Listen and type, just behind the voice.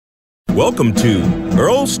Welcome to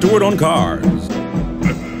Earl Stewart on Cars.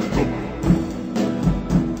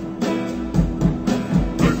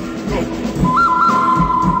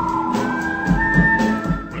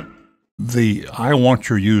 The I Want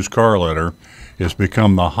Your Used Car letter has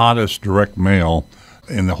become the hottest direct mail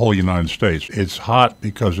in the whole United States. It's hot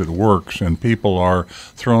because it works, and people are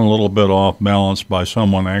thrown a little bit off balance by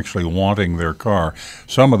someone actually wanting their car.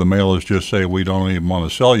 Some of the mailers just say, we don't even want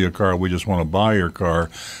to sell you a car, we just want to buy your car,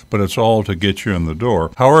 but it's all to get you in the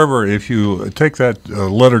door. However, if you take that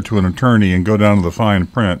letter to an attorney and go down to the fine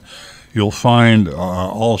print, you'll find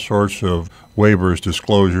all sorts of waivers,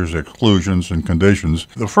 disclosures, exclusions, and conditions.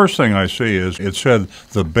 The first thing I see is it said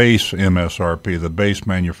the base MSRP, the base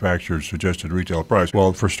manufacturer's suggested retail price.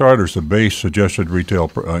 Well, for starters, the base suggested retail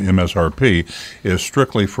MSRP is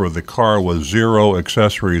strictly for the car with zero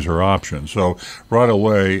accessories or options. So right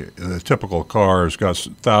away, the typical car has got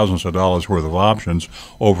thousands of dollars worth of options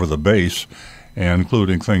over the base, and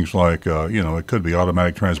including things like, it could be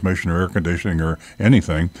automatic transmission or air conditioning or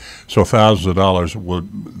anything. So thousands of dollars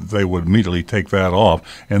they would immediately take that off,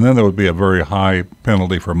 and then there would be a very high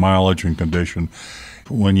penalty for mileage and condition.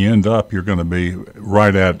 When you end up, you're going to be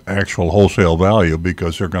right at actual wholesale value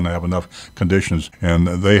because they're going to have enough conditions, and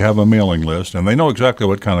they have a mailing list, and they know exactly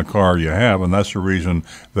what kind of car you have, and that's the reason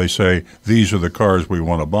they say these are the cars we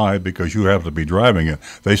want to buy, because you have to be driving it.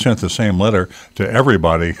 They sent the same letter to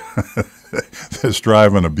everybody that's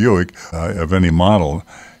driving a Buick of any model,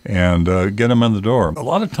 and get them in the door. A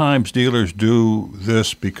lot of times dealers do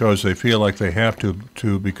this because they feel like they have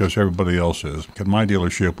to because everybody else is. At my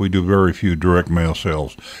dealership, we do very few direct mail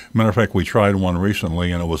sales. Matter of fact, we tried one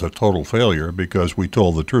recently, and it was a total failure because we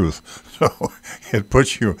told the truth. So it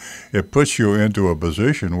puts you into a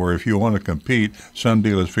position where if you want to compete, some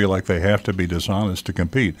dealers feel like they have to be dishonest to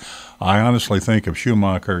compete. I honestly think if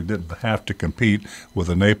Schumacher didn't have to compete with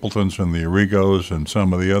the Napletons and the Arrigos and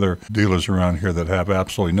some of the other dealers around here that have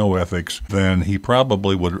absolutely no ethics, then he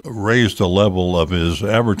probably would raise the level of his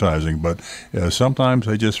advertising. But sometimes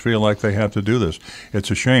they just feel like they have to do this.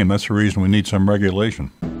 It's a shame. That's the reason we need some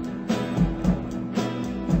regulation.